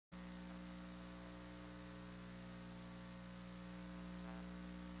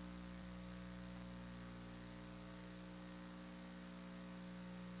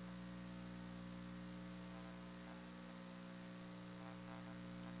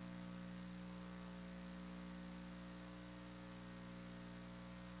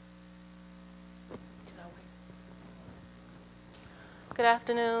Good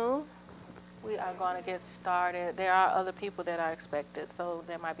afternoon. We are going to get started. There are other people that are expected, so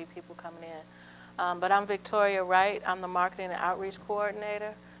there might be people coming in. But I'm Victoria Wright. I'm the Marketing and Outreach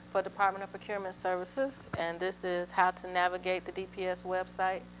Coordinator for Department of Procurement Services, and this is how to navigate the DPS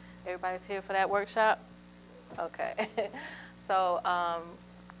website. Everybody's here for that workshop? Okay. So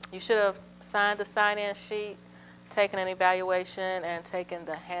you should have signed the sign-in sheet, taken an evaluation, and taken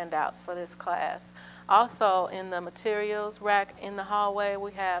the handouts for this class. Also, in the materials rack in the hallway,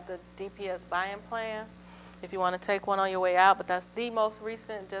 we have the DPS buy-in plan. If you want to take one on your way out, but that's the most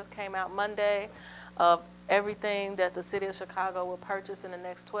recent, just came out Monday, of everything that the City of Chicago will purchase in the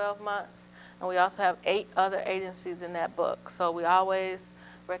next 12 months. And we also have 8 other agencies in that book. So we always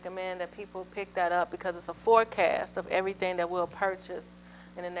recommend that people pick that up because it's a forecast of everything that we'll purchase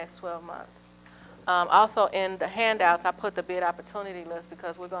in the next 12 months. Also, in the handouts, I put the bid opportunity list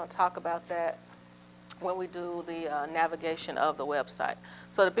because we're going to talk about that when we do the navigation of the website.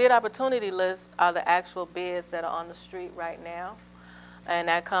 So the bid opportunity lists are the actual bids that are on the street right now, and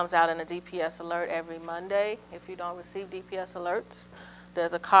that comes out in a DPS alert every Monday. If you don't receive DPS alerts,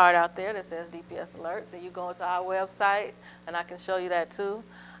 there's a card out there that says DPS alerts, and you go into our website, and I can show you that too,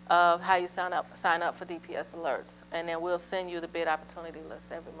 of how you sign up for DPS alerts, and then we'll send you the bid opportunity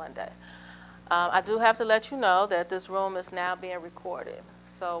list every Monday. I do have to let you know that this room is now being recorded.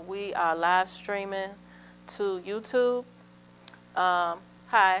 So we are live streaming to YouTube.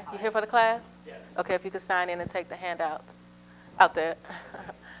 Hi, you here for the class? Yes. Okay, if you could sign in and take the handouts out there.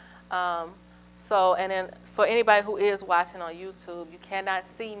 And then for anybody who is watching on YouTube, you cannot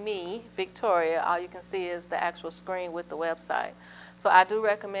see me, Victoria. All you can see is the actual screen with the website. So I do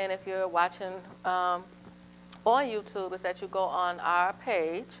recommend, if you're watching on YouTube, is that you go on our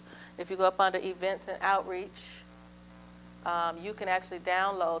page. If you go up under Events and Outreach, you can actually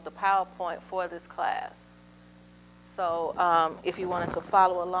download the PowerPoint for this class. So if you wanted to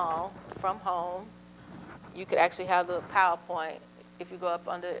follow along from home, you could actually have the PowerPoint. If you go up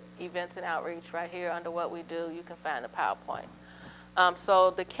under Events and Outreach right here under what we do, you can find the PowerPoint.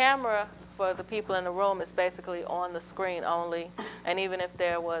 So the camera for the people in the room is basically on the screen only. And even if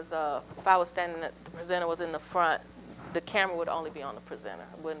there was, if I was standing, the presenter was in the front, the camera would only be on the presenter.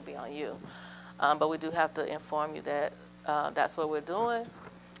 It wouldn't be on you. But we do have to inform you that that's what we're doing.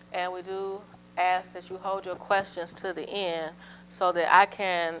 And we do ask that you hold your questions to the end so that I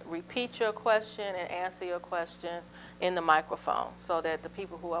can repeat your question and answer your question in the microphone so that the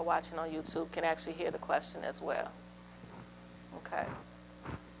people who are watching on YouTube can actually hear the question as well. Okay.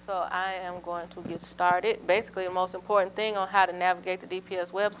 So I am going to get started. Basically, the most important thing on how to navigate the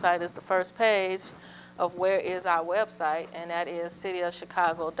DPS website is the first page of where is our website, and that is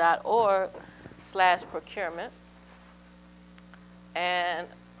cityofchicago.org/procurement. And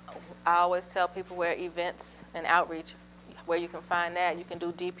I always tell people where events and outreach, where you can find that. You can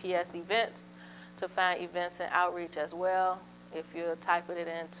do DPS events to find events and outreach as well if you're typing it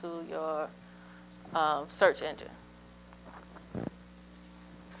into your search engine.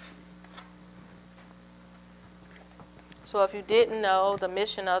 So if you didn't know, the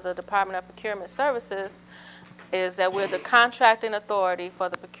mission of the Department of Procurement Services is that we're the contracting authority for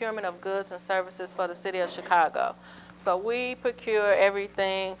the procurement of goods and services for the City of Chicago. So we procure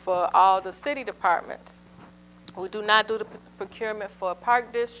everything for all the city departments. We do not do the procurement for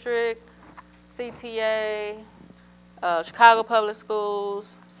Park District, CTA, Chicago Public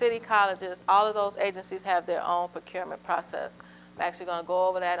Schools, city colleges. All of those agencies have their own procurement process. I'm actually going to go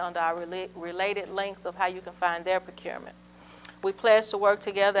over that under our related links of how you can find their procurement. We pledge to work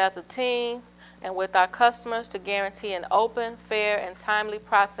together as a team and with our customers to guarantee an open, fair, and timely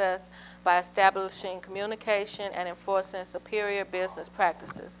process by establishing communication and enforcing superior business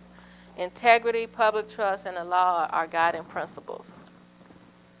practices. Integrity, public trust, and the law are our guiding principles.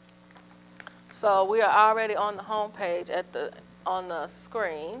 So we are already on the home page on the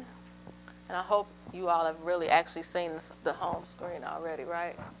screen, and I hope you all have really actually seen the home screen already,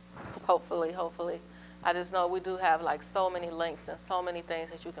 right? Hopefully. I just know we do have like so many links and so many things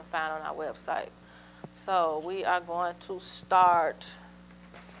that you can find on our website. So we are going to start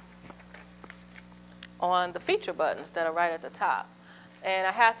on the feature buttons that are right at the top. And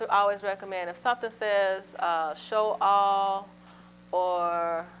I have to always recommend, if something says show all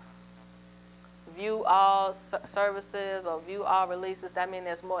or view all services or view all releases, that means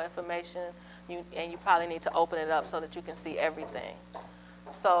there's more information and you probably need to open it up so that you can see everything.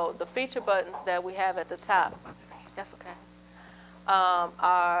 So the feature buttons that we have at the top, that's okay,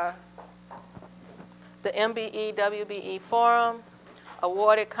 are the MBE, WBE forum,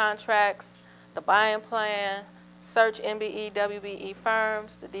 awarded contracts, the buy-in plan, search MBE, WBE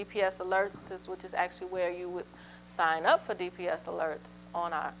firms, the DPS alerts, which is actually where you would sign up for DPS alerts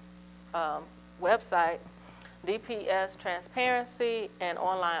on our website, DPS transparency and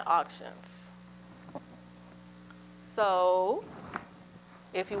online auctions. So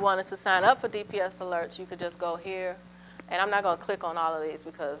if you wanted to sign up for DPS alerts, you could just go here. And I'm not going to click on all of these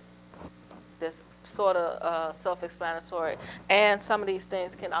because they're sort of self-explanatory. And some of these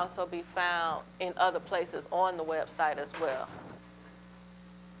things can also be found in other places on the website as well.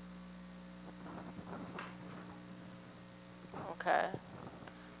 Okay.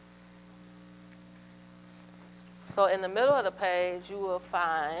 So in the middle of the page, you will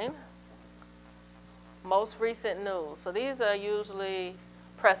find most recent news. So these are usually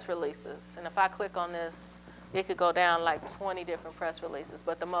press releases. And if I click on this, it could go down like 20 different press releases.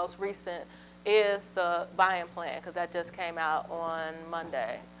 But the most recent is the buy-in plan, because that just came out on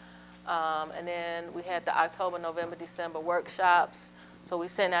Monday. And then we had the October, November, December workshops. So we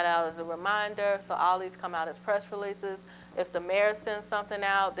send that out as a reminder. So all these come out as press releases. If the mayor sends something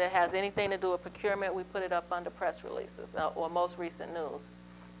out that has anything to do with procurement, we put it up under press releases or most recent news.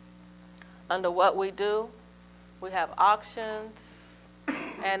 Under what we do, we have auctions,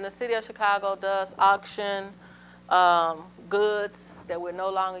 and the City of Chicago does auction goods that we're no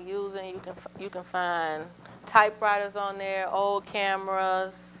longer using. You can find typewriters on there, old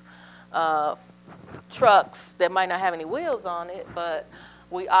cameras, trucks that might not have any wheels on it, but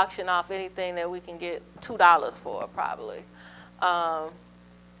we auction off anything that we can get $2 for, probably.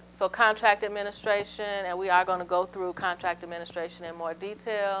 So contract administration, and we are going to go through contract administration in more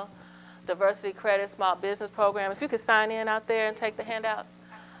detail. Diversity Credit Small Business Program. If you could sign in out there and take the handouts.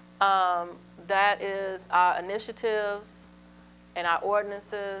 That is our initiatives and our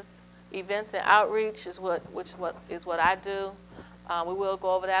ordinances. Events and outreach is what I do. We will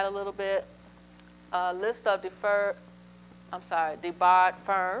go over that a little bit. List of debarred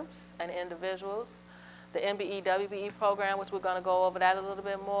firms and individuals. The MBE, WBE program, which we're going to go over that a little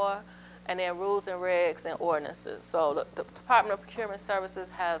bit more. And then rules and regs and ordinances. So the Department of Procurement Services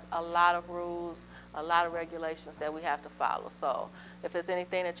has a lot of rules, a lot of regulations that we have to follow. So if there's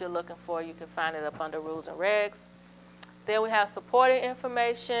anything that you're looking for, you can find it up under rules and regs. Then we have supporting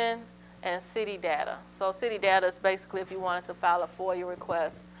information and city data. So city data is basically if you wanted to file a FOIA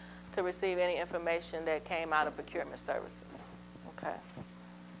request to receive any information that came out of procurement services. Okay.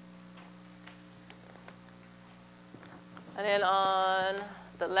 And then on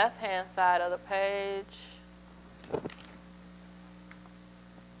the left-hand side of the page,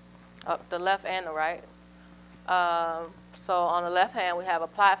 the left and the right. So on the left hand, we have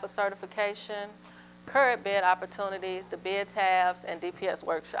apply for certification, current bid opportunities, the bid tabs, and DPS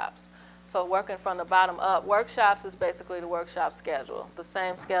workshops. So working from the bottom up, workshops is basically the workshop schedule, the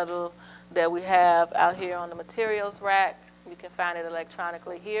same schedule that we have out here on the materials rack. You can find it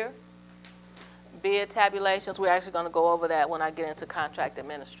electronically here. Bid tabulations, we're actually going to go over that when I get into contract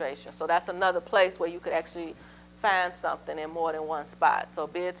administration. So that's another place where you could actually find something in more than one spot. So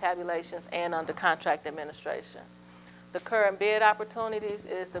bid tabulations and under contract administration. The current bid opportunities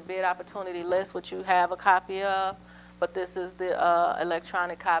is the bid opportunity list, which you have a copy of, but this is the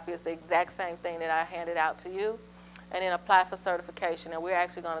electronic copy. It's the exact same thing that I handed out to you. And then apply for certification, and we're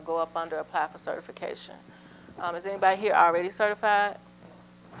actually going to go up under apply for certification. Is anybody here already certified?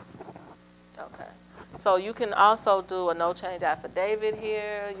 Okay. So you can also do a no change affidavit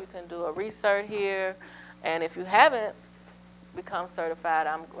here. You can do a recert here. And if you haven't become certified,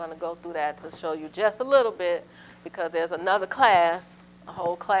 I'm going to go through that to show you just a little bit, because there's another class, a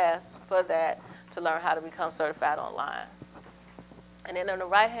whole class for that, to learn how to become certified online. And then in the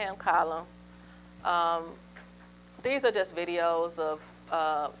right-hand column, these are just videos of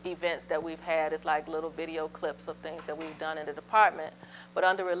events that we've had. It's like little video clips of things that we've done in the department. But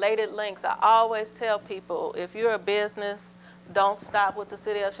under related links, I always tell people, if you're a business, don't stop with the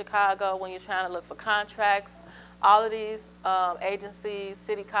City of Chicago when you're trying to look for contracts. All of these agencies,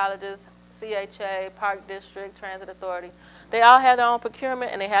 city colleges, CHA, Park District, Transit Authority, they all have their own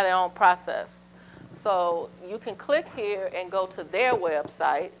procurement and they have their own process. So you can click here and go to their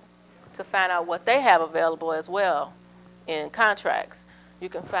website to find out what they have available as well in contracts. You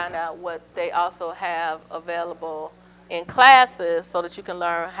can find out what they also have available in classes so that you can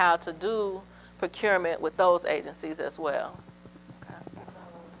learn how to do procurement with those agencies as well. Okay.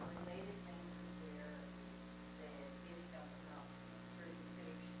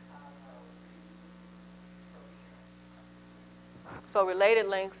 So related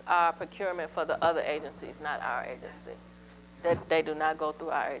links are procurement for the other agencies, not our agency. They do not go through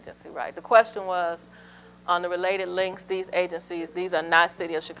our agency, right? The question was, on the related links, these agencies, these are not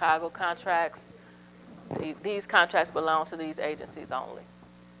City of Chicago contracts. These contracts belong to these agencies only.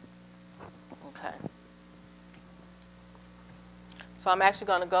 Okay. So I'm actually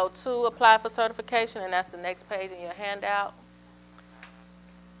going to go to apply for certification, and that's the next page in your handout.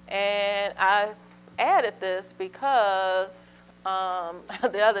 And I added this because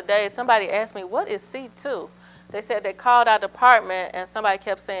the other day somebody asked me, what is C2? They said they called our department and somebody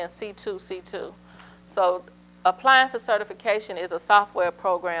kept saying C2, C2. So applying for certification is a software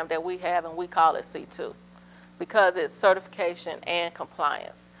program that we have, and we call it C2 because it's certification and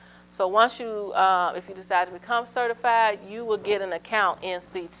compliance. So once you, if you decide to become certified, you will get an account in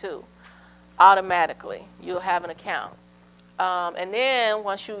C2 automatically. You'll have an account. And then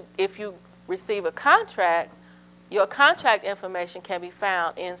if you receive a contract, your contract information can be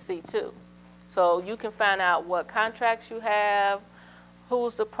found in C2. So you can find out what contracts you have,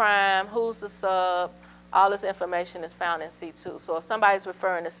 who's the prime, who's the sub. All this information is found in C2. So if somebody's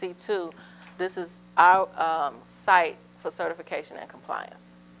referring to C2, this is our site for certification and compliance.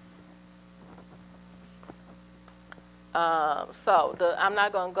 I'm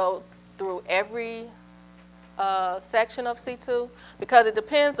not going to go through every section of C2 because it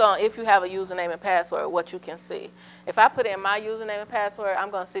depends on if you have a username and password, what you can see. If I put in my username and password,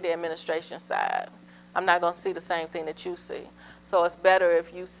 I'm going to see the administration side. I'm not going to see the same thing that you see. So it's better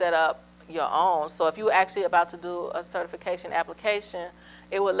if you set up your own. So if you're actually about to do a certification application,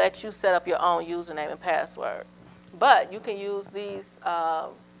 it will let you set up your own username and password. But you can use these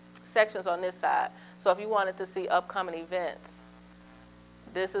sections on this side. So if you wanted to see upcoming events,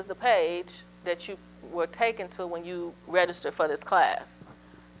 this is the page that you were taken to when you registered for this class.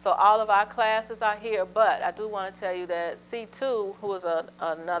 So all of our classes are here, but I do want to tell you that C2, who is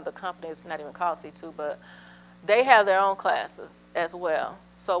another company, it's not even called C2, but they have their own classes as well.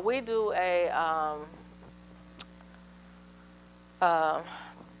 So we do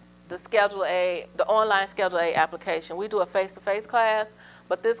the Schedule A, the online Schedule A application. We do a face-to-face class,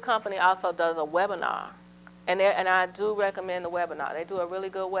 but this company also does a webinar. And I do recommend the webinar. They do a really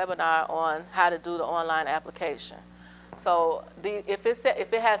good webinar on how to do the online application. So if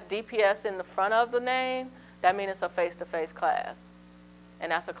it has DPS in the front of the name, that means it's a face-to-face class.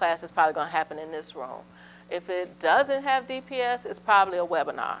 And that's a class that's probably going to happen in this room. If it doesn't have DPS, it's probably a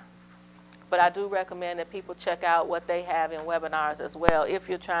webinar. But I do recommend that people check out what they have in webinars as well if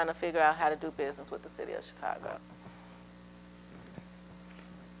you're trying to figure out how to do business with the city of Chicago.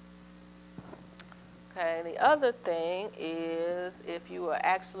 Okay, the other thing is if you are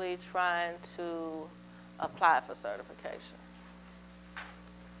actually trying to apply for certification.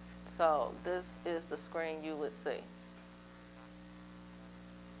 So this is the screen you would see.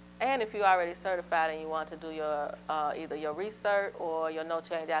 And if you're already certified and you want to do your either your research or your no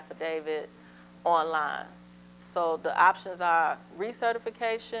change affidavit online. So the options are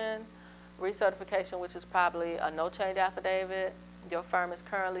recertification, which is probably a no change affidavit. Your firm is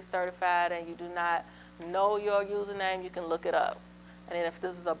currently certified and you do not know your username, you can look it up. And then if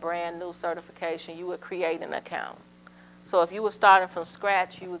this is a brand new certification, you would create an account. So if you were starting from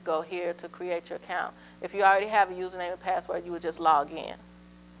scratch, you would go here to create your account. If you already have a username and password, you would just log in.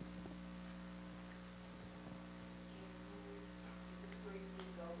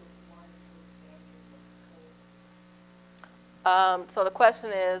 So the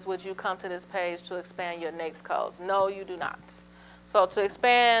question is, would you come to this page to expand your NAICS codes? No, you do not. So to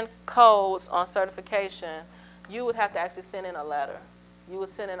expand codes on certification, you would have to actually send in a letter. You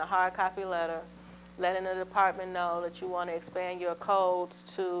would send in a hard copy letter letting the department know that you want to expand your codes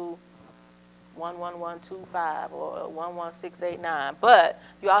to 11125 or 11689. But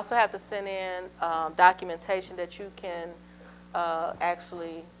you also have to send in documentation that you can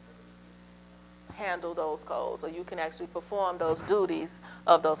actually handle those codes, or you can actually perform those duties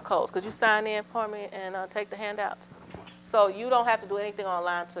of those codes. Could you sign in for me and take the handouts? So you don't have to do anything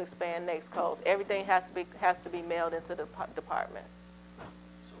online to expand NAICS codes. Everything has to be mailed into the department.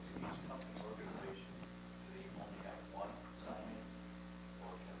 So can these companies, organizations, do they only have one sign-in,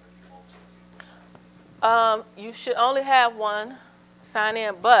 or can there be multiple people sign in? You should only have one sign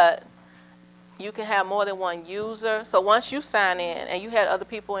in, but you can have more than one user. So once you sign in and you had other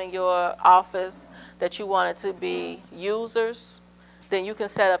people in your office that you wanted to be users, then you can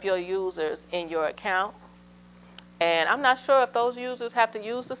set up your users in your account. And I'm not sure if those users have to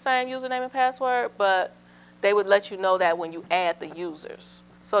use the same username and password, but they would let you know that when you add the users.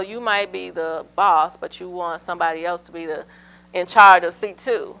 So you might be the boss, but you want somebody else to be in charge of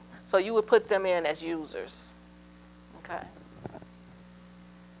C2. So you would put them in as users. Okay.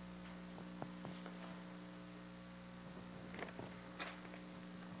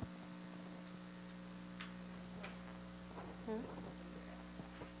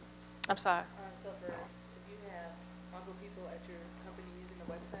 I'm sorry. So if you have multiple people at your company using the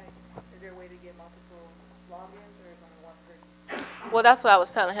website, is there a way to get multiple logins, or is only one person? Well, that's what I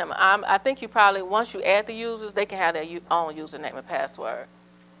was telling him. I think you probably, once you add the users, they can have their own username and password.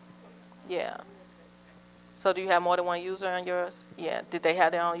 Yeah. So do you have more than one user on yours? Yeah. Did they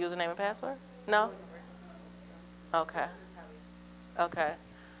have their own username and password? No? Okay. Okay.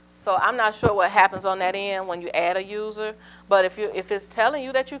 So I'm not sure what happens on that end when you add a user, but if it's telling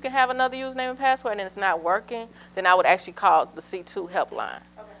you that you can have another username and password and it's not working, then I would actually call the C2 helpline.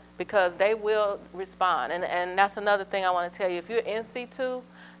 Okay. Because they will respond. And that's another thing I want to tell you. If you're in C2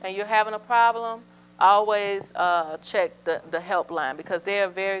 and you're having a problem, always check the helpline because they're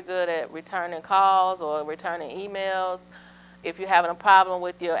very good at returning calls or returning emails. If you're having a problem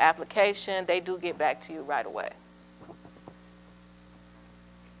with your application, they do get back to you right away.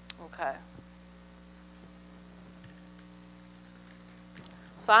 Okay.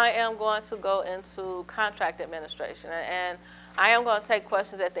 So I am going to go into contract administration, and I am going to take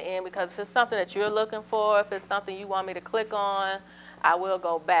questions at the end because if it's something that you're looking for, if it's something you want me to click on, I will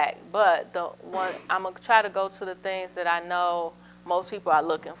go back. But the one I'm going to try to go to the things that I know most people are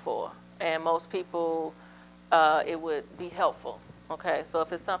looking for, and most people it would be helpful. Okay, so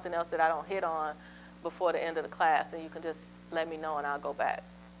if it's something else that I don't hit on before the end of the class, then you can just let me know and I'll go back.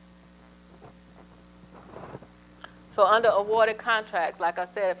 So under awarded contracts, like I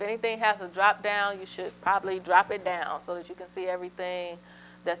said, if anything has a drop down, you should probably drop it down so that you can see everything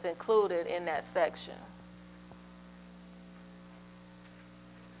that's included in that section.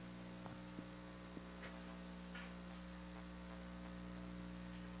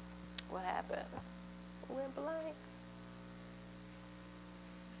 What happened? It went blank.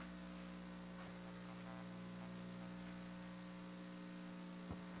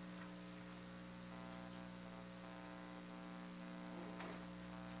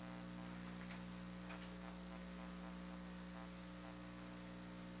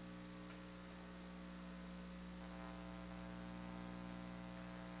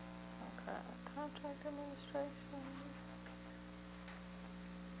 Contract administration.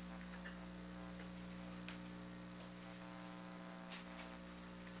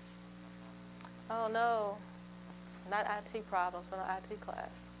 Oh no, not IT problems, but an IT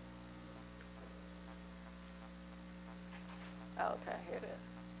class. Okay, here it is.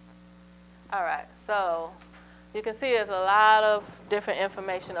 All right, so you can see there's a lot of different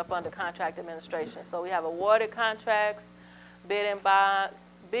information up under contract administration. So we have awarded contracts, bid and bond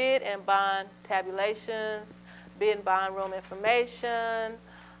tabulations, bid and bond room information,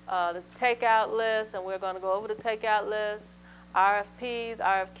 the takeout list, and we're going to go over the takeout list, RFPs,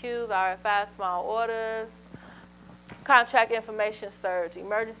 RFQs, RFIs, small orders, contract information surge,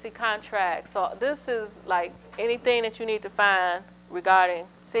 emergency contracts. So this is like anything that you need to find regarding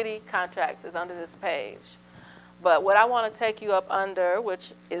city contracts is under this page. But what I want to take you up under,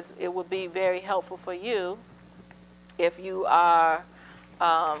 which is it would be very helpful for you if you are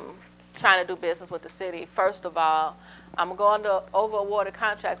trying to do business with the city. First of all, I'm going to over awarded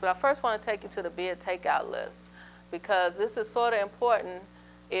contracts, but I first want to take you to the bid takeout list because this is sort of important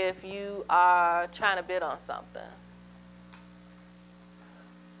if you are trying to bid on something.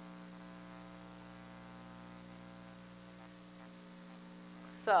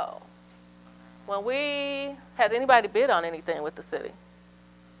 So, has anybody bid on anything with the city?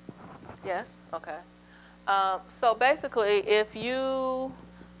 Yes? Okay. So basically, if you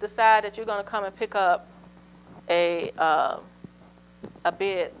decide that you're going to come and pick up a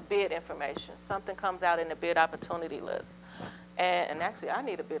bid information, something comes out in the bid opportunity list, and actually I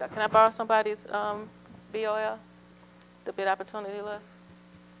need a bid. Can I borrow somebody's BOL, the bid opportunity list?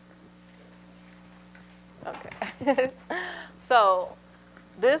 Okay. So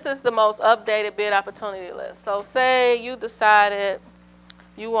this is the most updated bid opportunity list. So say you decided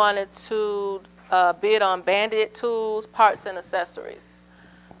you wanted to bid on bandit tools, parts, and accessories.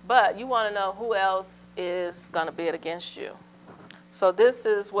 But you want to know who else is going to bid against you. So this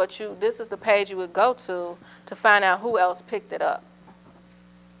is the page you would go to find out who else picked it up.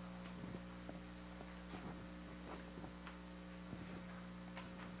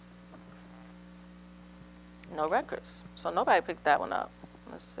 No records. So nobody picked that one up.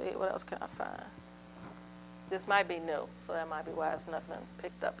 Let's see, what else can I find? This might be new, so that might be why it's nothing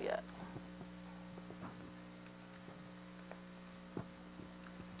picked up yet.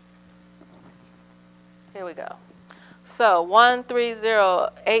 Here we go. So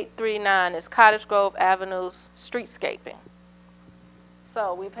 130839 is Cottage Grove Avenue's streetscaping.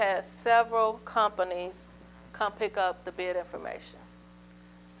 So we've had several companies come pick up the bid information.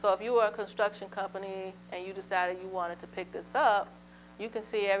 So if you were a construction company and you decided you wanted to pick this up, you can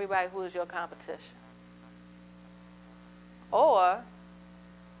see everybody who is your competition. Or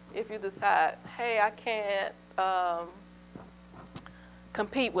if you decide, hey, I can't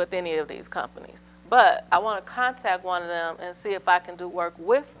compete with any of these companies. But I want to contact one of them and see if I can do work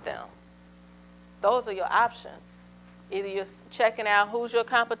with them. Those are your options. Either you're checking out who's your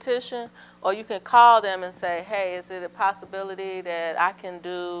competition, or you can call them and say, hey, is it a possibility that I can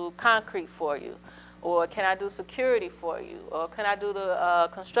do concrete for you? Or can I do security for you? Or can I do the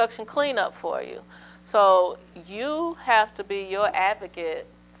construction cleanup for you? So you have to be your advocate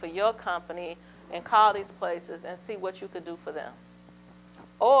for your company and call these places and see what you could do for them.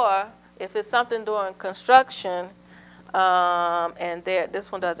 Or if it's something during construction, and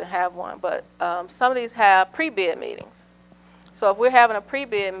this one doesn't have one, but some of these have pre-bid meetings. So if we're having a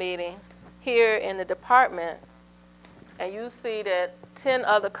pre-bid meeting here in the department and you see that 10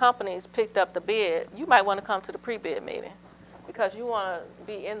 other companies picked up the bid, you might want to come to the pre-bid meeting because you want to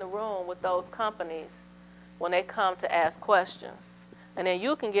be in the room with those companies when they come to ask questions. And then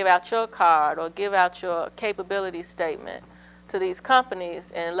you can give out your card or give out your capability statement to these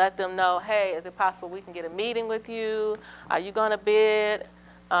companies and let them know, hey, is it possible we can get a meeting with you? Are you going to bid?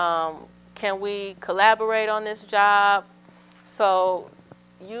 Can we collaborate on this job? So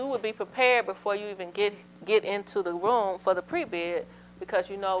you would be prepared before you even get into the room for the pre-bid because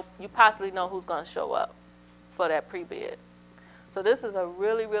you possibly know who's going to show up for that pre-bid. So this is a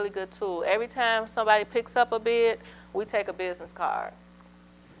really, really good tool. Every time somebody picks up a bid, we take a business card.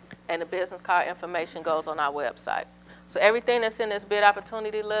 And the business card information goes on our website. So everything that's in this bid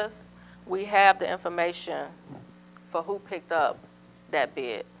opportunity list, we have the information for who picked up that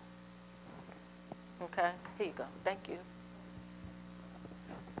bid. Okay, here you go. Thank you.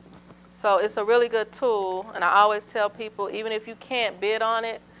 So it's a really good tool, and I always tell people, even if you can't bid on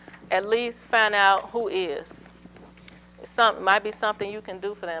it, at least find out who is. It might be something you can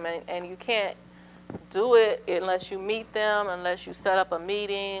do for them, and you can't do it unless you meet them, unless you set up a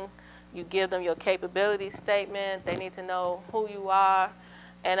meeting. You give them your capability statement. They need to know who you are.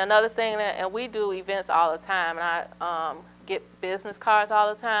 And another thing, and we do events all the time, and I get business cards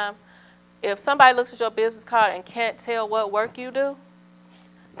all the time. If somebody looks at your business card and can't tell what work you do,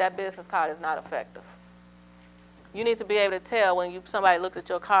 that business card is not effective. You need to be able to tell when somebody looks at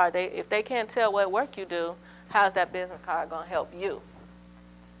your card, if they can't tell what work you do, how's that business card going to help you?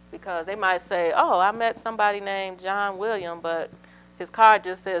 Because they might say, oh, I met somebody named John William, but his card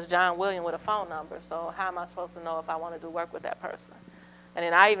just says John William with a phone number, so how am I supposed to know if I want to do work with that person? And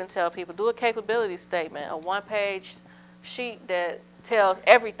then I even tell people, do a capability statement, a one-page sheet that tells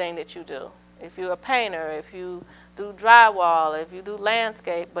everything that you do. If you're a painter, if you do drywall, if you do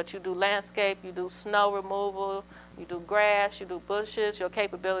landscape, but you do landscape, you do snow removal, you do grass, you do bushes, your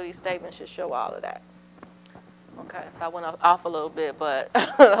capability statement should show all of that. Okay, so I went off a little bit, but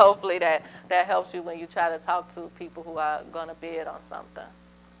hopefully that helps you when you try to talk to people who are going to bid on something.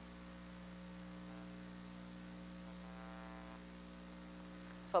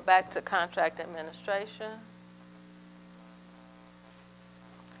 So back to contract administration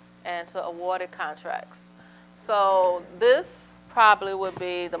and to awarded contracts. So this probably would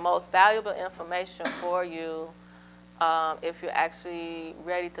be the most valuable information for you if you're actually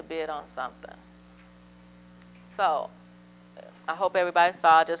ready to bid on something. So I hope everybody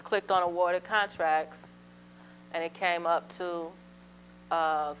saw. I just clicked on awarded contracts, and it came up to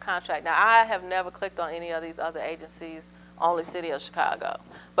contract. Now, I have never clicked on any of these other agencies, only City of Chicago.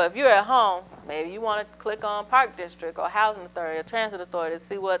 But if you're at home, maybe you want to click on Park District or Housing Authority or Transit Authority to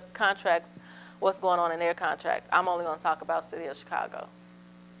see what's going on in their contracts. I'm only going to talk about City of Chicago.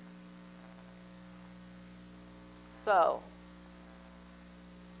 So,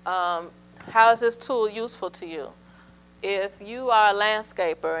 how is this tool useful to you? If you are a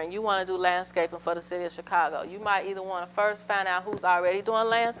landscaper and you want to do landscaping for the City of Chicago, you might either want to first find out who's already doing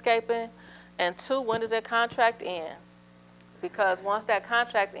landscaping, and two, when does their contract end? Because once that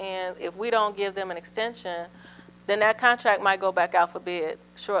contract ends, if we don't give them an extension, then that contract might go back out for bid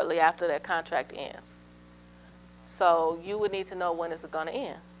shortly after that contract ends. So you would need to know when it's going to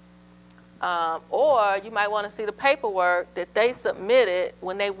end. Or you might want to see the paperwork that they submitted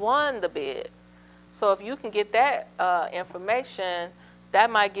when they won the bid. So if you can get that information,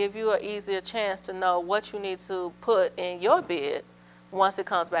 that might give you an easier chance to know what you need to put in your bid once it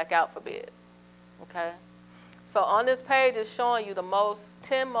comes back out for bid. Okay? So on this page, it's showing you the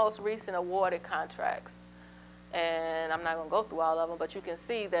 10 most recent awarded contracts. And I'm not going to go through all of them, but you can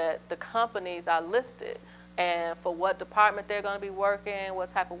see that the companies are listed and for what department they're going to be working, what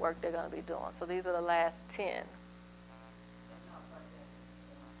type of work they're going to be doing. So these are the last 10.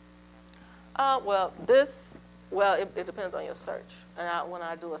 It depends on your search. And when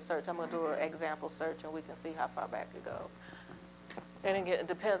I do a search, I'm going to do an example search, and we can see how far back it goes. And it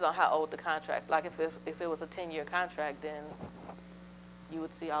depends on how old the contract's. Like if it was a 10-year contract, then you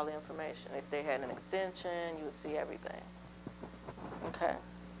would see all the information. If they had an extension, you would see everything. Okay.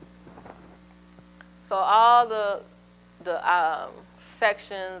 So all the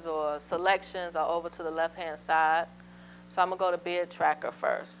sections or selections are over to the left-hand side. So I'm going to go to bid tracker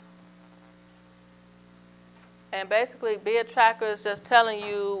first. And basically, bid tracker is just telling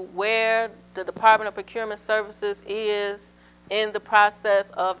you where the Department of Procurement Services is in the process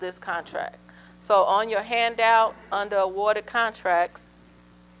of this contract. So on your handout under awarded contracts,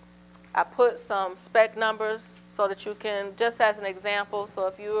 I put some spec numbers so that you can, just as an example, so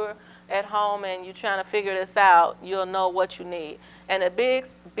if you're at home and you're trying to figure this out, you'll know what you need. And the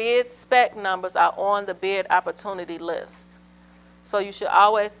bid spec numbers are on the bid opportunity list. So you should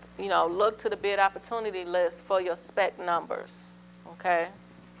always, look to the bid opportunity list for your spec numbers, okay?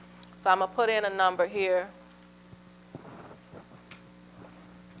 So I'm going to put in a number here.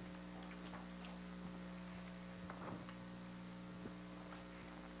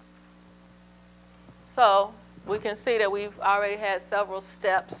 So we can see that we've already had several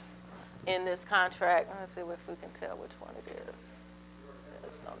steps in this contract. Let's see if we can tell which one it is.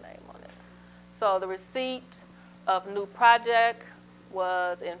 There's no name on it. So the receipt of new project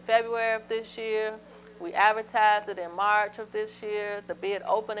was in February of this year. We advertised it in March of this year. The bid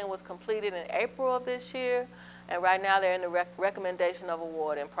opening was completed in April of this year. And right now they're in the recommendation of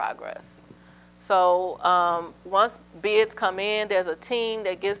award in progress. So once bids come in, there's a team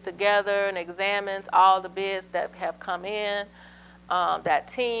that gets together and examines all the bids that have come in. That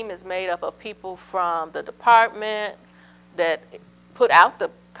team is made up of people from the department that put out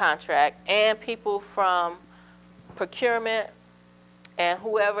the contract and people from procurement and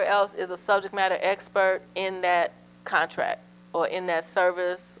whoever else is a subject matter expert in that contract or in that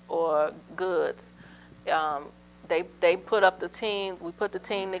service or goods. They put up the team, we put the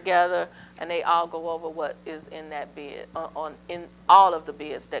team together, and they all go over what is in that bid, in all of the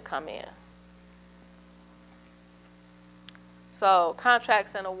bids that come in. So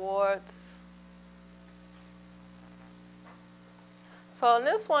contracts and awards. So in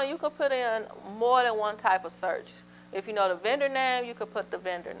this one, you could put in more than one type of search. If you know the vendor name, you could put the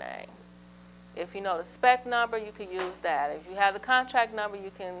vendor name. If you know the spec number, you can use that. If you have the contract number,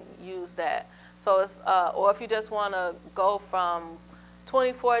 you can use that. So it's, or if you just want to go from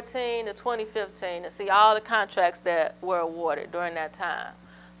 2014 to 2015 and see all the contracts that were awarded during that time.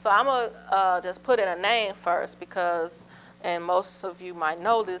 So I'm going to just put in a name first because, and most of you might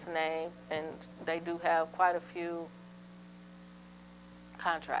know this name, and they do have quite a few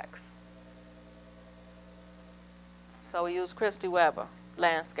contracts. So we use Christy Weber,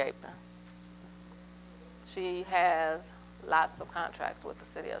 landscaping. She has lots of contracts with the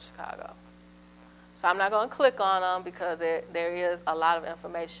city of Chicago. So I'm not going to click on them because there is a lot of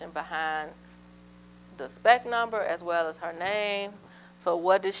information behind the spec number as well as her name. So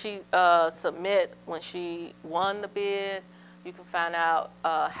what did she submit when she won the bid? You can find out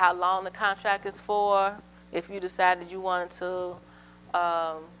how long the contract is for. If you decided you wanted to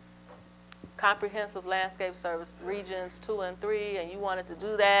comprehensive landscape service regions 2 and 3 and you wanted to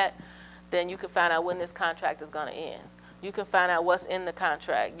do that, then you can find out when this contract is going to end. You can find out what's in the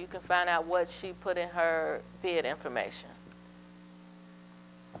contract. You can find out what she put in her bid information.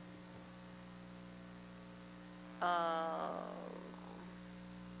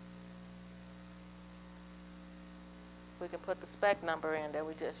 We can put the spec number in that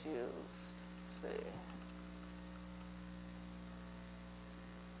we just used. Let's see.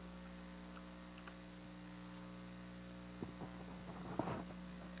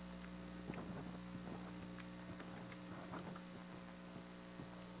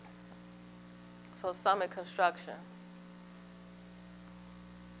 So Summit Construction.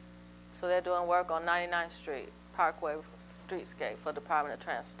 So they're doing work on 99th Street, Parkway Streetscape for Department of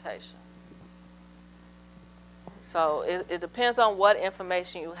Transportation. So it depends on what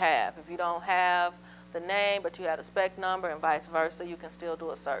information you have. If you don't have the name, but you have the spec number and vice versa, you can still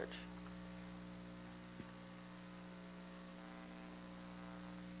do a search.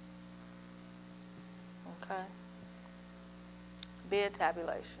 Okay. Bid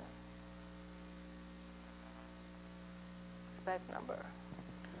tabulation. Spec number.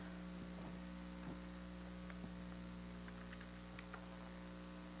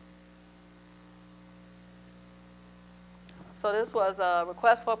 So this was a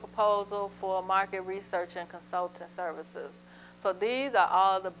request for proposal for market research and consulting services. So these are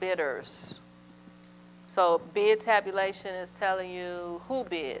all the bidders. So bid tabulation is telling you who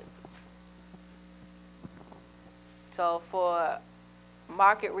bid. So for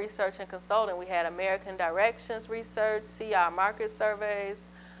market research and consulting, we had American Directions Research, CR Market Surveys,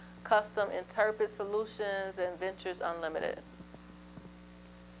 Custom Interpret Solutions, and Ventures Unlimited.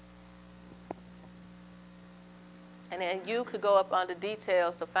 And then you could go up under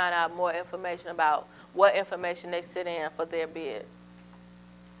details to find out more information about what information they sit in for their bid.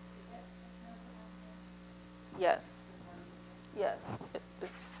 Yes. Yes.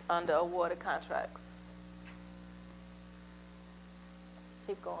 It's under awarded contracts.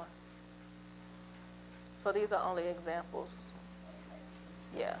 Keep going. So these are only examples.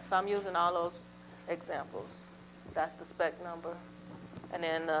 Yeah, so I'm using all those examples. That's the spec number. And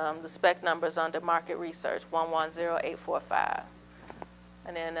then the spec number is under market research, 110845.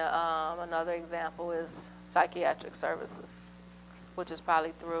 And then another example is psychiatric services, which is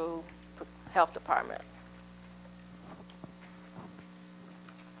probably through health department.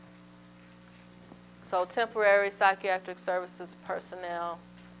 So temporary psychiatric services personnel.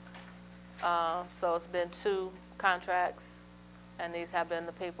 So it's been 2 contracts, and these have been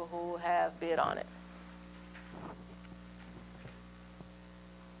the people who have bid on it.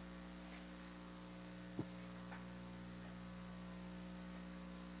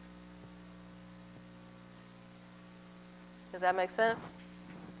 Does that make sense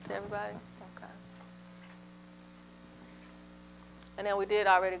to everybody? Okay. And then we did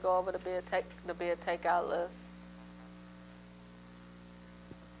already go over the bid takeout list.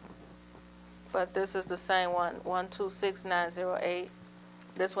 But this is the same one, 126908.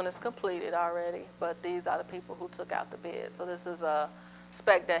 This one is completed already, but these are the people who took out the bid. So this is a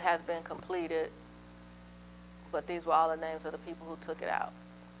spec that has been completed, but these were all the names of the people who took it out.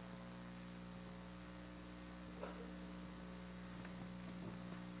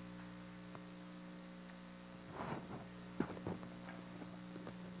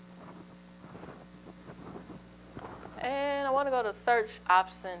 And I want to go to search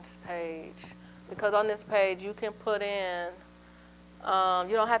options page, because on this page you can put in,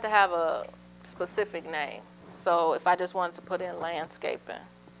 you don't have to have a specific name. So if I just wanted to put in landscaping,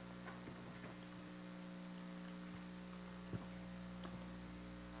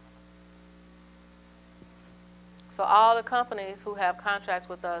 so all the companies who have contracts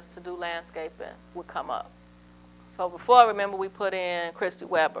with us to do landscaping would come up. So before, remember, we put in Christy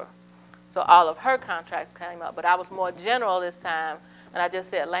Weber. So all of her contracts came up, but I was more general this time, and I just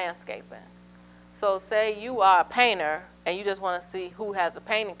said landscaping. So say you are a painter, and you just want to see who has a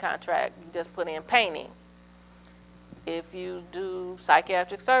painting contract, you just put in painting. If you do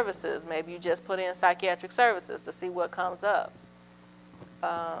psychiatric services, maybe you just put in psychiatric services to see what comes up.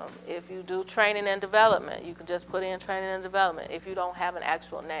 If you do training and development, you can just put in training and development if you don't have an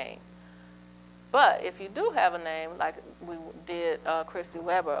actual name. But if you do have a name, like we did Christy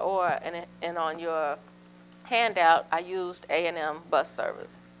Weber, and on your handout, I used A&M bus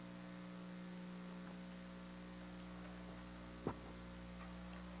service.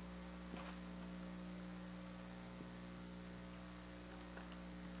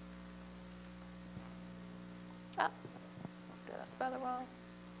 Ah, did I spell it wrong?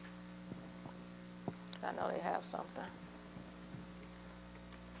 I know they have something.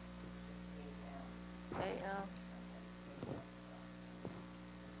 A.M.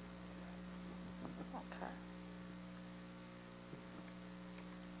 Okay.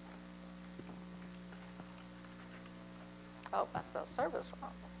 Oh, I spelled service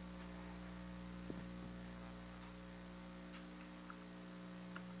wrong.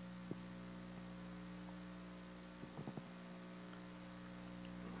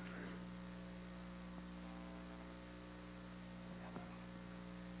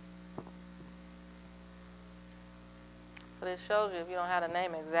 So this shows you if you don't have the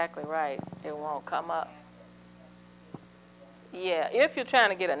name exactly right, it won't come up. Yeah, if you're trying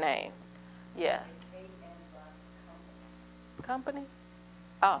to get a name. Yeah. Company?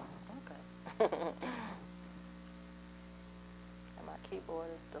 Oh, okay. And my keyboard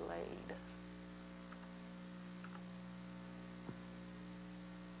is delayed.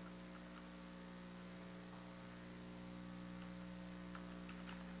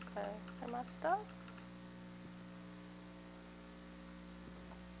 Okay, am I stuck?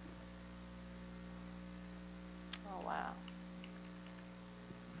 Oh, wow.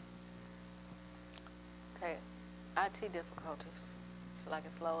 Okay, IT difficulties. It's like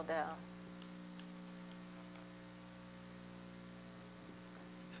it slowed down.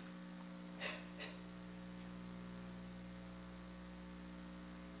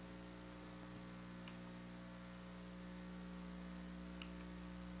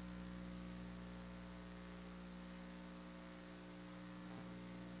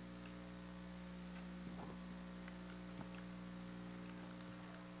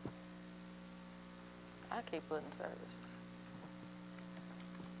 I keep putting services.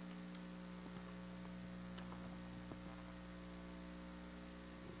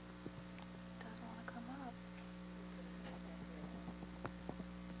 Doesn't want to come up.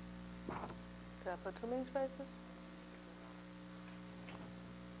 Did I put too many spaces?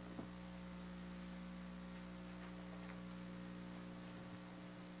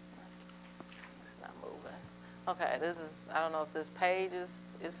 It's not moving. Okay, this is, I don't know if this page is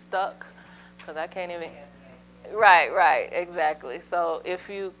stuck, because I can't even. Right, exactly. So if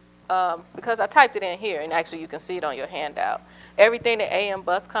you, because I typed it in here, and actually you can see it on your handout. Everything the AM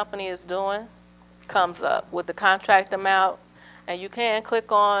Bus Company is doing comes up with the contract amount, and you can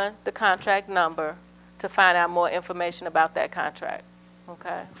click on the contract number to find out more information about that contract.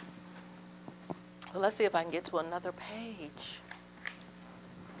 Okay? Well, let's see if I can get to another page.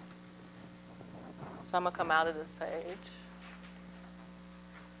 So I'm going to come out of this page.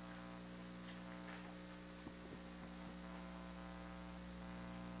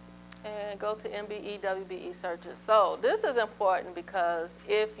 And go to MBE, WBE searches. So this is important because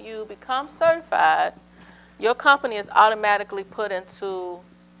if you become certified, your company is automatically put into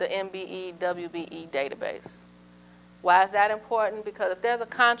the MBE, WBE database. Why is that important? Because if there's a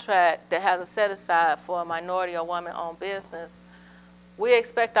contract that has a set aside for a minority or woman-owned business, we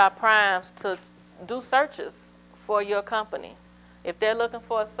expect our primes to do searches for your company. If they're looking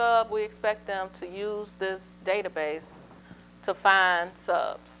for a sub, we expect them to use this database to find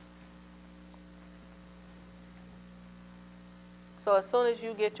subs. So as soon as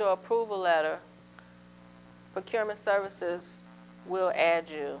you get your approval letter, procurement services will add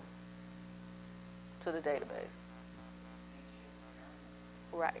you to the database.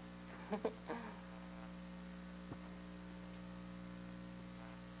 Right.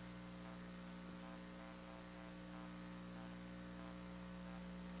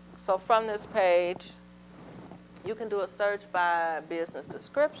 So from this page, you can do a search by business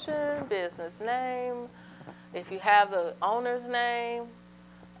description, business name. If you have the owner's name,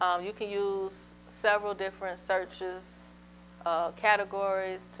 you can use several different searches,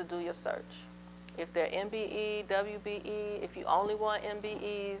 categories to do your search. If they're MBE, WBE, if you only want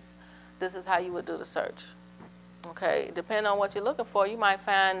MBEs, this is how you would do the search. Okay, depending on what you're looking for, you might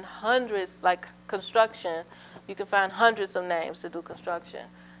find hundreds, like construction, you can find hundreds of names to do construction.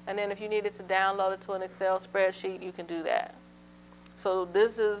 And then if you needed to download it to an Excel spreadsheet, you can do that. So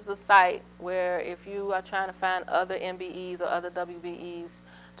this is the site where if you are trying to find other MBEs or other WBEs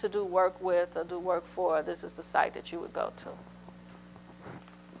to do work with or do work for, this is the site that you would go to.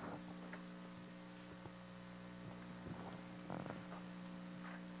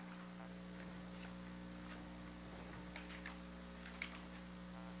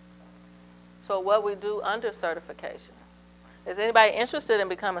 So what we do under certification. Is anybody interested in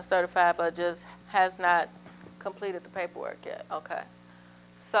becoming certified but just has not completed the paperwork yet? Okay.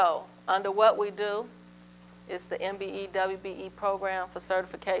 So under what we do, it's the MBE, WBE program for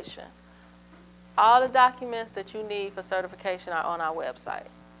certification. All the documents that you need for certification are on our website.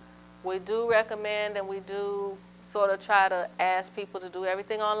 We do recommend and we do sort of try to ask people to do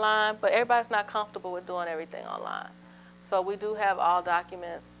everything online, but everybody's not comfortable with doing everything online. So we do have all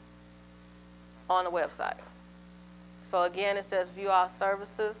documents on the website. So again, it says view our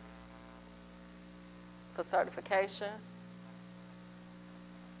services for certification.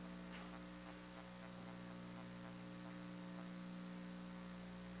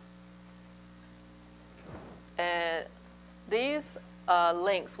 And these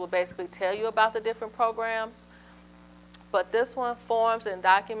links will basically tell you about the different programs. But this one, forms and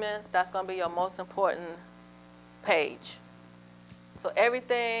documents, that's going to be your most important page. So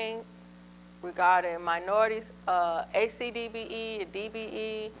everything regarding minorities, ACDBE,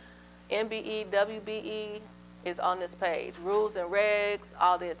 DBE, MBE, WBE is on this page. Rules and regs,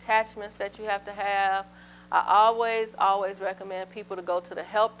 all the attachments that you have to have. I always recommend people to go to the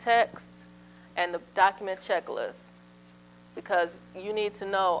help text and the document checklist because you need to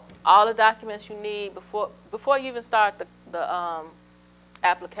know all the documents you need before you even start the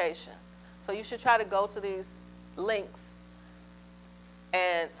application. So you should try to go to these links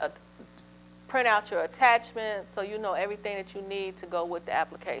and print out your attachments so you know everything that you need to go with the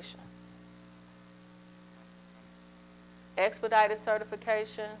application. Expedited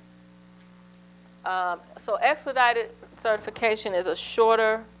certification. So expedited certification is a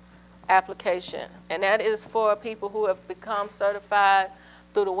shorter application, and that is for people who have become certified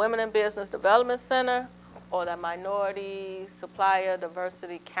through the Women in Business Development Center or the Minority Supplier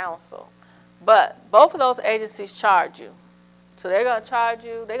Diversity Council. But both of those agencies charge you. So they're going to charge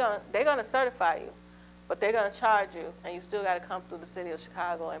you, they're going to certify you, but they're going to charge you, and you still got to come through the city of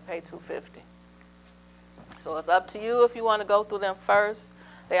Chicago and pay $250. So it's up to you if you want to go through them first.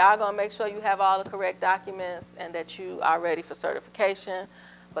 They are going to make sure you have all the correct documents and that you are ready for certification,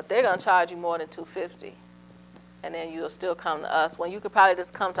 but they're going to charge you more than $250. and then you'll still come to us. When you could probably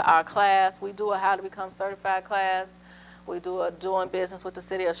just come to our class. We do a How to Become Certified class. We do a Doing Business with the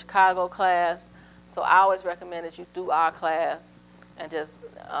City of Chicago class. So I always recommend that you do our class and just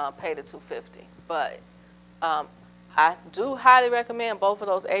pay the $250. But I do highly recommend both of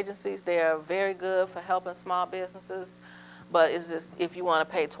those agencies. They are very good for helping small businesses, but it's just if you want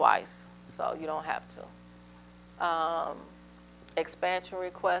to pay twice, so you don't have to. Expansion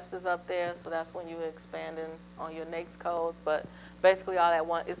request is up there, so that's when you're expanding on your NAICS codes. But basically, all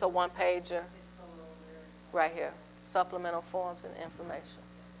that it's a one-pager right here. Supplemental forms and information.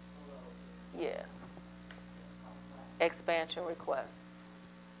 Yeah. Expansion request.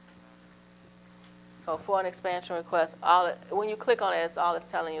 So for an expansion request, when you click on it, all it's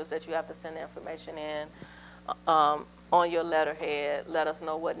telling you is that you have to send the information in on your letterhead. Let us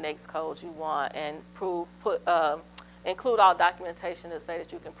know what NAICS codes you want, and include all documentation to say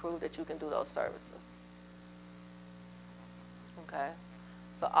that you can prove that you can do those services. Okay.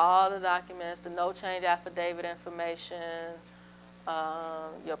 So all the documents, the no change affidavit information,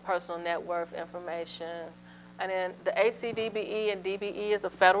 your personal net worth information, and then the ACDBE and DBE is a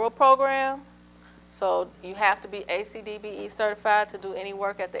federal program. So you have to be ACDBE certified to do any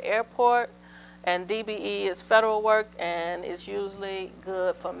work at the airport, and DBE is federal work, and it's usually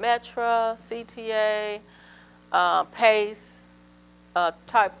good for Metra, CTA, PACE,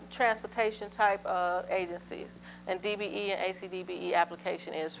 transportation type agencies. And DBE and ACDBE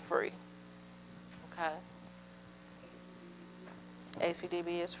application is free. Okay.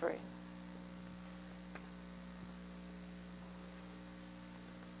 ACDBE is free.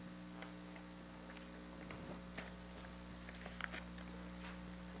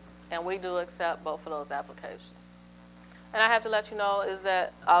 And we do accept both of those applications. And I have to let you know is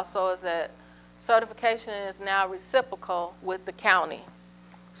that certification is now reciprocal with the county.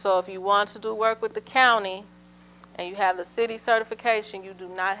 So if you want to do work with the county and you have the city certification, you do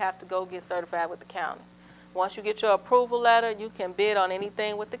not have to go get certified with the county. Once you get your approval letter, you can bid on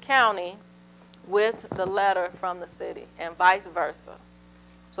anything with the county with the letter from the city, and vice versa.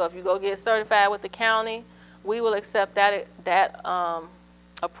 So if you go get certified with the county, we will accept that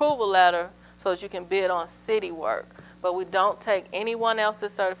approval letter so that you can bid on city work. But we don't take anyone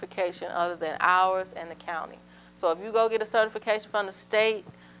else's certification other than ours and the county. So if you go get a certification from the state,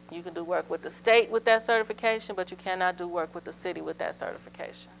 you can do work with the state with that certification, but you cannot do work with the city with that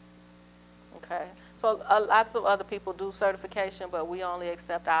certification. Okay? So lots of other people do certification, but we only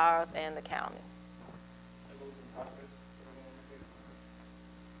accept ours and the county.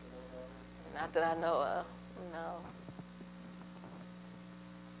 Not that I know of, no.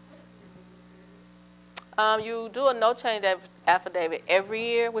 You do a no change affidavit every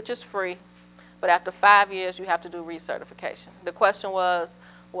year, which is free, but after 5 years, you have to do recertification. The question was,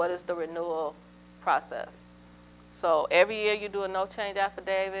 what is the renewal process? So every year you do a no change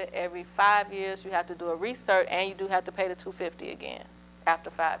affidavit. Every 5 years, you have to do a recert, and you do have to pay the $250 again after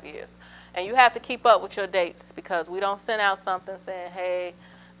 5 years. And you have to keep up with your dates, because we don't send out something saying, hey,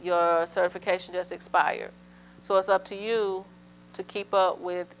 your certification just expired. So it's up to you to keep up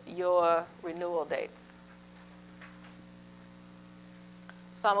with your renewal dates.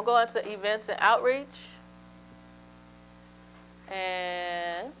 So I'm going to go into events and outreach.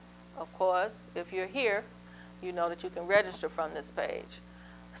 And, of course, if you're here, you know that you can register from this page.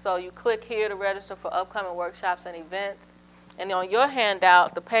 So you click here to register for upcoming workshops and events. And on your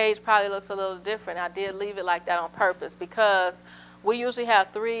handout, the page probably looks a little different. I did leave it like that on purpose because we usually have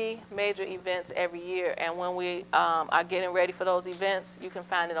 3 major events every year. And when we are getting ready for those events, you can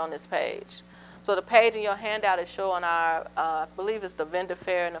find it on this page. So the page in your handout is showing our, I believe it's the vendor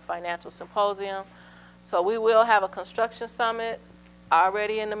fair and the financial symposium. So we will have a construction summit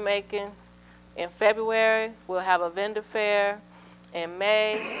already in the making. In February, we'll have a vendor fair in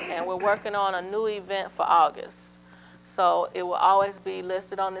May, and we're working on a new event for August. So it will always be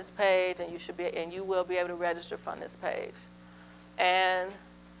listed on this page, and you will be able to register from this page. And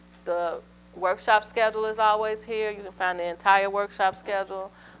the workshop schedule is always here. You can find the entire workshop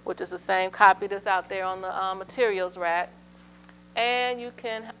schedule, which is the same copy that's out there on the materials rack. And you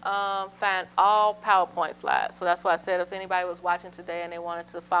can find all PowerPoint slides. So that's why I said if anybody was watching today and they wanted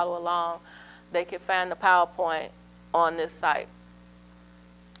to follow along, they could find the PowerPoint on this site.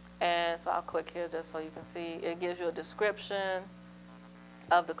 And so I'll click here just so you can see. It gives you a description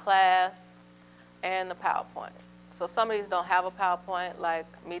of the class and the PowerPoint. So some of these don't have a PowerPoint, like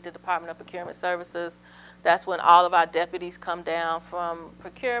Meet the Department of Procurement Services. That's when all of our deputies come down from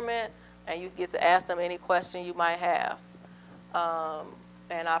procurement, and you get to ask them any question you might have.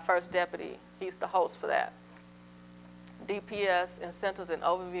 And our first deputy, he's the host for that. DPS incentives and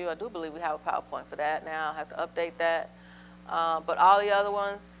overview. I do believe we have a PowerPoint for that now. I have to update that. But all the other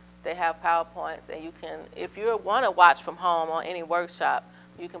ones, they have PowerPoints, and you can, if you want to watch from home on any workshop,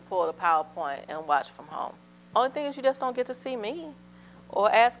 you can pull the PowerPoint and watch from home. Only thing is you just don't get to see me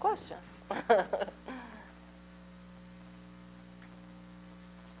or ask questions.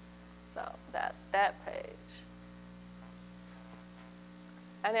 So that's that page.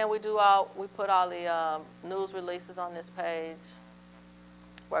 And then we put all the news releases on this page,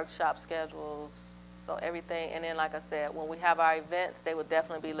 workshop schedules, so everything. And then, like I said, when we have our events, they will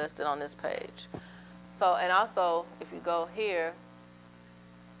definitely be listed on this page. So, and also, if you go here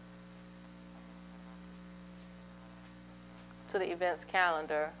to the events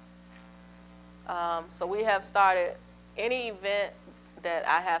calendar, so we have started any event that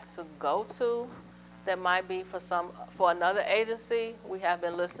I have to go to that might be for another agency, we have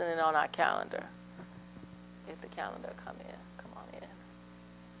been listing it on our calendar. If the calendar come on in.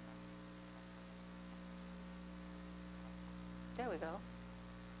 There we go.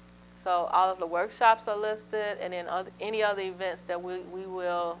 So all of the workshops are listed, and then any other events that we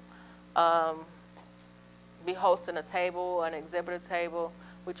will be hosting a table or an exhibitor table,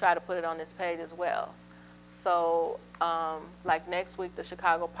 we try to put it on this page as well. So like next week, the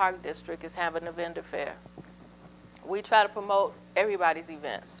Chicago Park District is having a vendor fair. We try to promote everybody's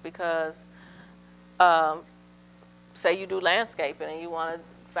events because say you do landscaping and you want to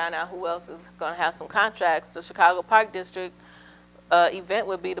find out who else is going to have some contracts, the Chicago Park District event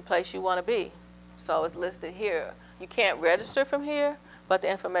would be the place you want to be. So it's listed here. You can't register from here, but the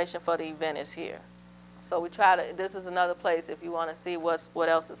information for the event is here. So we try to, this is another place if you want to see what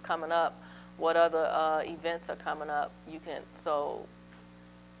else is coming up, what other events are coming up. You can, so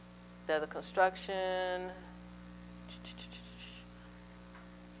there's a construction,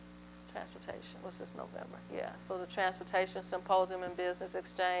 transportation, what's this, November? Yeah, so the Transportation Symposium and Business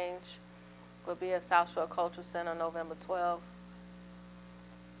Exchange will be at South Shore Cultural Center November 12th.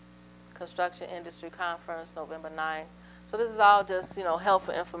 Construction Industry Conference November 9th. So this is all just,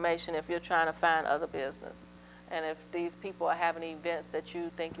 helpful information if you're trying to find other business. And if these people are having events that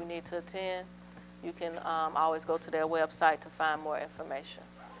you think you need to attend, you can always go to their website to find more information.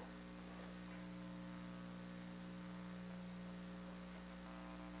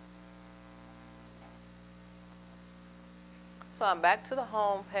 So I'm back to the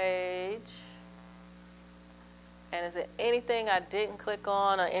home page. And is there anything I didn't click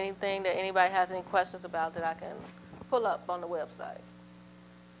on or anything that anybody has any questions about that I can pull up on the website?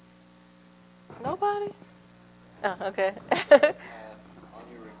 Nobody? Oh, okay. On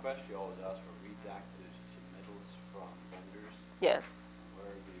your request, you always ask for redacted submittals from vendors. Yes. Where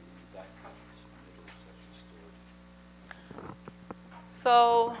are the redacted submittals actually stored?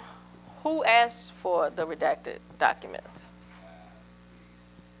 So who asked for the redacted documents?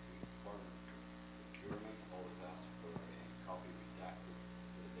 The Department of Procurement always asks for a copy redacted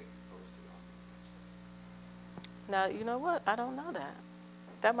so that they can post it on the website. Now, you know what? I don't know that.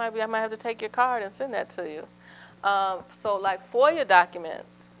 That might be, I might have to take your card and send that to you. So like FOIA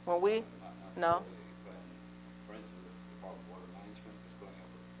documents, when we, no? For instance, the Department of Water Management is going out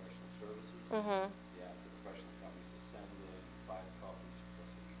for professional services. Mm-hmm. Yeah, the professional companies will send in 5 copies plus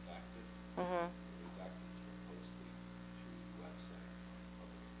a redacted. Mm-hmm. The redacted is posted to the website.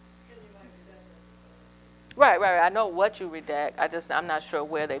 Right. I know what you redact. I'm not sure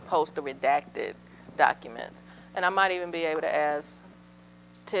where they post the redacted documents. And I might even be able to ask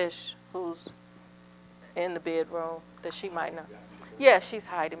Tish, who's in the bid room, that she might know. Yeah, she's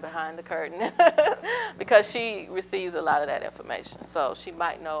hiding behind the curtain because she receives a lot of that information. So she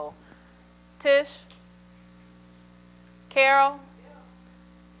might know. Tish? Carol?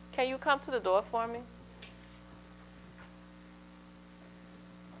 Can you come to the door for me?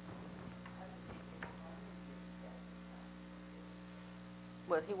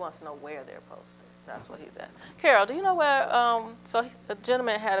 But he wants to know where they're posted. That's what he's at. Carol, do you know where, so a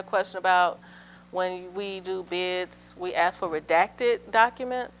gentleman had a question about when we do bids, we ask for redacted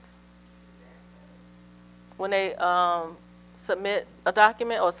documents? When they submit a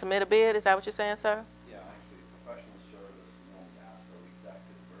document or submit a bid, is that what you're saying, sir? Yeah, actually, professional service normally asks for a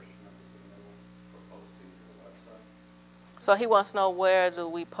redacted version of the submittal for posting to the website. So he wants to know where do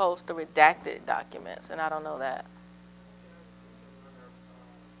we post the redacted documents, and I don't know that.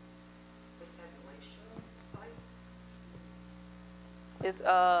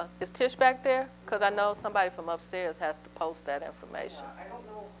 Is Tish back there? Because I know somebody from upstairs has to post that information. I don't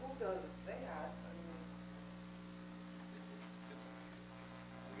know who does that.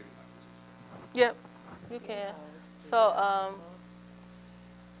 Yep, you can. So,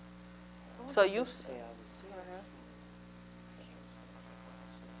 so you.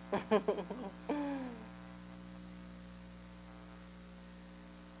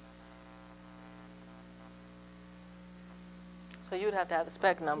 So you'd have to have the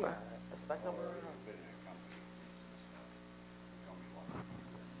spec number. Yeah, a spec number. Or if been in a company, for instance, tell me what to do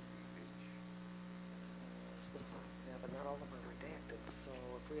each. Specific, yeah, but not all of them are redacted, so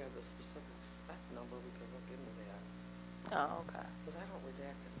if we have the specific spec number, we can look into that. Oh, okay. Because I don't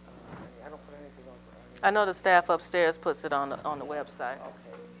redact it, I don't put anything over. I know the staff upstairs puts it on the website.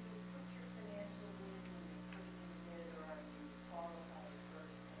 Okay. Do you put your financials in when you put it in the bid, or are you qualified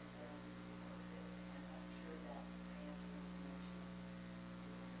first and then you put it in? And I'm sure that financial information is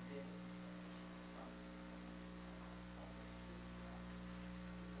in the bid information from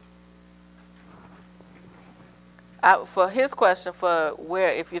For his question, for where,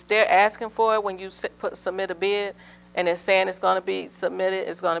 if they're asking for it, when you submit a bid and it's saying it's going to be submitted,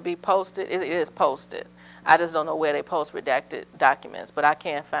 it's going to be posted, it is posted. I just don't know where they post redacted documents, but I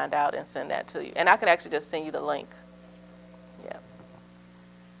can find out and send that to you. And I could actually just send you the link. Yeah.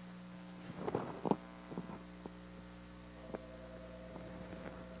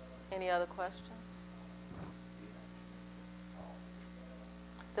 Any other questions?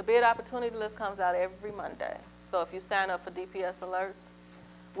 The bid opportunity list comes out every Monday. So if you sign up for DPS alerts,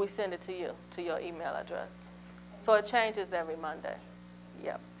 we send it to you, to your email address. So it changes every Monday.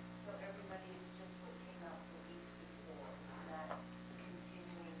 Yep. So everybody is just what came out the week before, not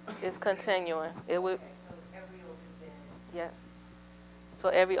continuing? It's continuing. It would. Okay, so every open bid. Yes. So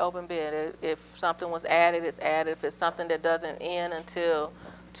every open bid, if something was added, it's added. If it's something that doesn't end until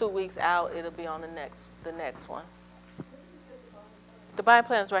 2 weeks out, it'll be on the next one. The buying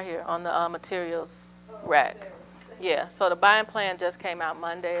plan's right here on the materials rack. Yeah, so the buying plan just came out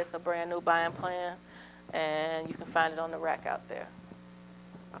Monday. It's a brand new buying plan, and you can find it on the rack out there.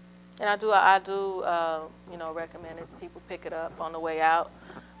 And I do recommend that people pick it up on the way out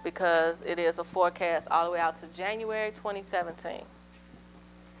because it is a forecast all the way out to January 2017.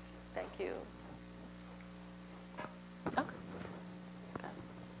 Thank you. Okay.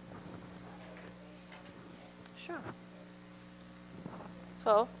 Sure.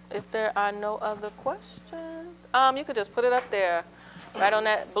 So if there are no other questions, you could just put it up there, right on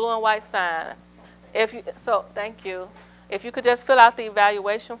that blue and white sign. Thank you. If you could just fill out the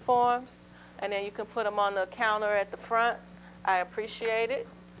evaluation forms, and then you can put them on the counter at the front, I appreciate it,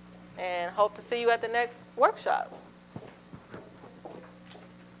 and hope to see you at the next workshop.